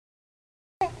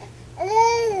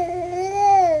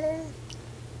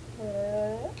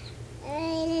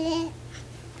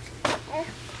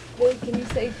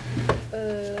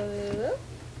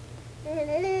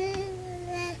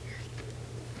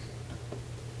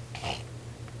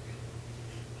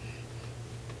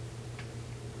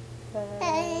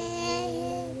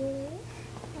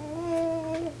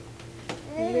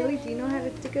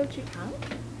don't you count?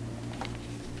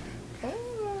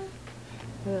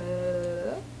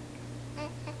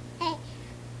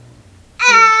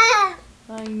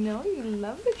 I know you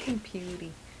love the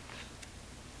computer.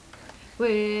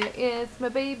 Where is my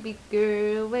baby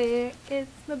girl? Where is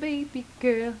my baby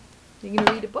girl? You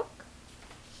gonna read a book?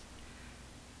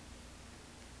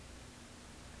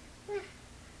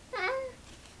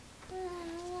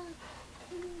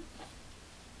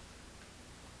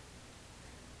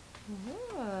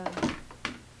 Oh.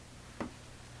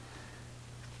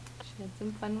 She had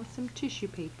some fun with some tissue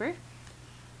paper.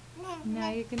 Now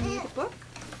you're gonna read a book?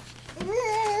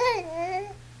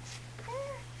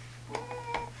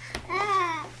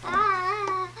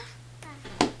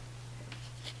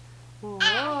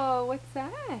 Whoa, what's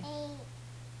that?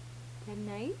 A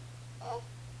knife? Oh.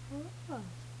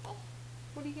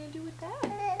 What are you gonna do with that?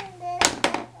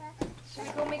 Should we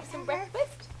go make some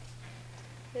breakfast?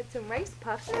 Get some rice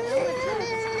puffs. You gonna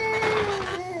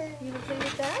play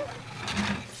with that?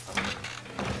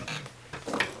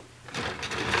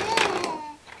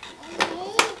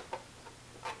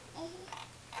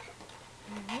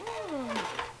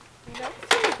 What else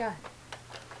do we got?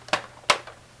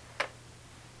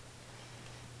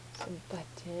 Some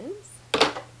buttons.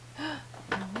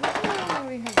 Oh,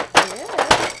 we have this.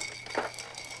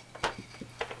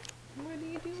 What do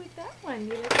you do with that one?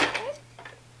 Do you like that one?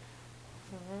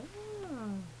 Oh.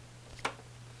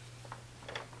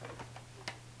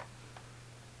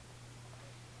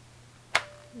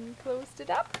 You closed it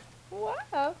up.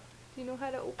 Wow. Do you know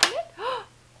how to open it? Oh,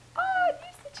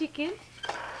 there's the chicken.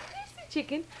 There's the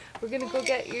chicken. We're going to go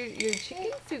get your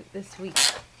chicken suit this week.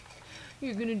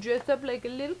 You're going to dress up like a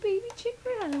little baby chick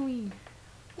for Halloween.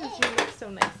 Because you look so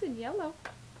nice and yellow.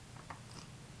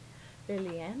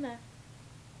 Liliana.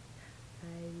 I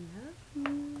love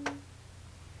you.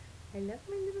 I love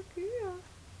my little girl.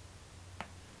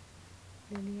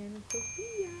 Liliana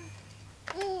Sophia.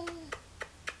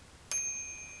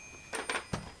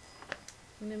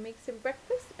 I'm going to make some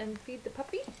breakfast and feed the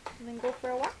puppy and then go for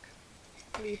a walk.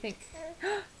 What do you think?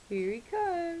 Here he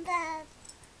comes.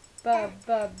 Ba.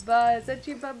 Is that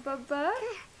you, ba?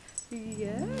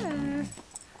 Yeah.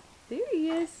 There he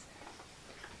is.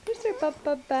 There's our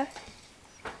ba.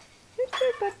 There's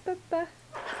our ba.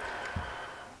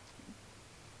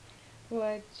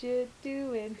 What you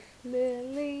doing,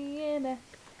 Liliana?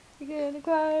 You're gonna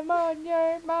climb on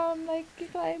your mom like you're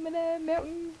climbing a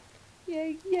mountain.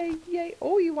 Yay, yay, yay.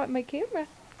 Oh, you want my camera?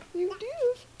 You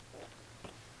do.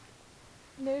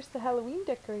 And there's the Halloween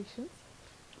decorations.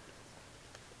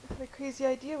 What a crazy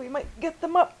idea. We might get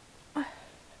them up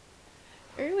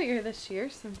earlier this year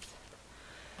since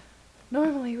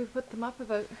normally we put them up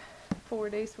about 4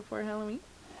 days before Halloween.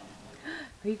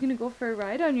 Are you going to go for a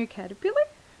ride on your caterpillar?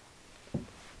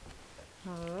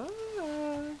 Oh.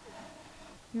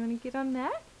 You want to get on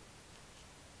that?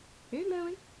 Here,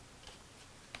 Lily.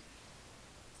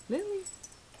 Lily.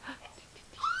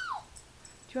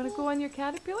 Do you want to go on your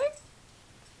caterpillar?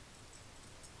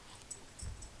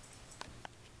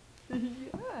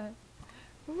 Yeah.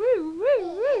 Woo,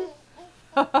 woo,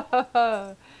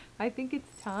 woo. I think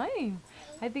it's time.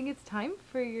 I think it's time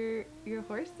for your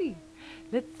horsey.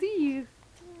 Let's see you.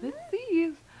 Let's see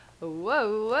you.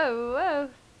 Whoa.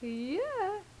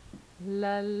 Yeah.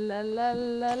 La la la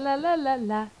la la la la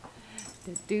la.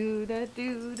 Da do da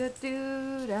do da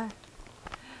do da.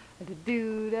 Da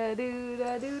do da do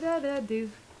da do da da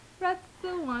do.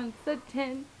 Russell wants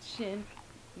attention.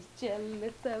 He's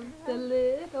jealous of the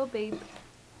little babe.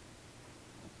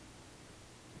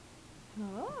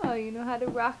 Oh, you know how to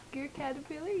rock your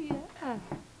caterpillar? Yeah.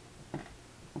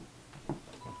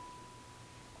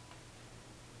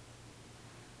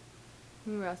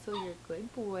 Russell, you're a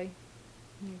good boy.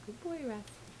 You're a good boy,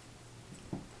 Russ.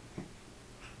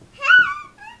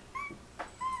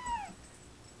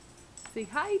 Say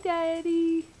hi,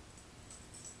 Daddy.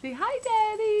 Say hi,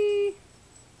 Daddy.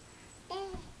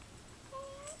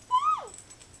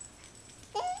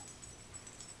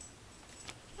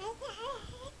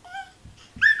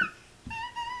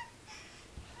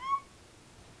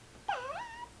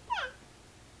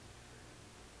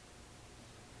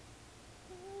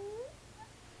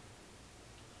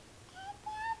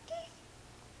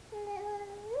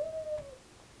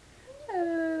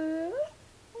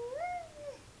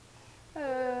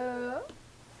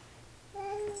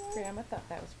 Grandma thought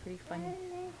that was pretty funny.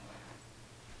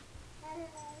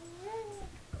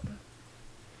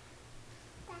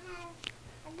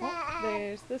 Oh,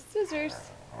 there's the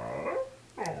scissors.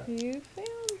 You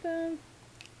found them.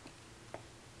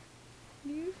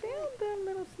 You found them,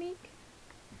 little sneak.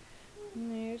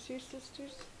 And there's your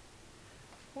sister's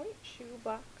point shoe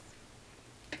box.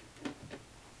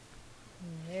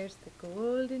 And there's the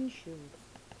golden shoes.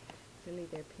 Really,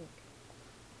 they're pink.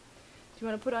 Do you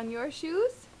want to put on your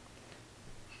shoes?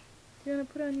 Do you want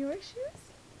to put on your shoes?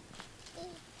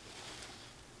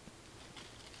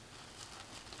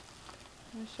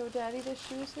 Want to show Daddy the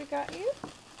shoes we got you?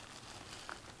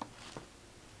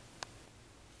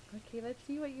 Okay, let's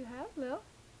see what you have, Lil.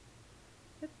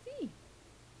 Let's see.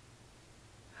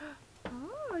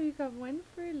 Oh, you got one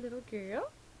for a little girl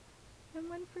and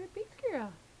one for a big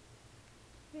girl.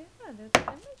 Yeah, that's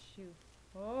Emma's shoe.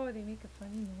 Oh, they make a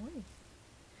funny noise.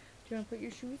 Do you want to put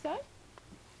your shoes on?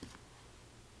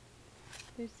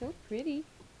 They're so pretty.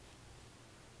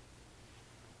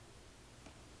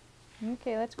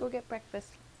 Okay, let's go get breakfast.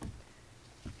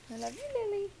 I love you,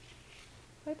 Lily.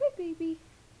 Bye-bye, baby.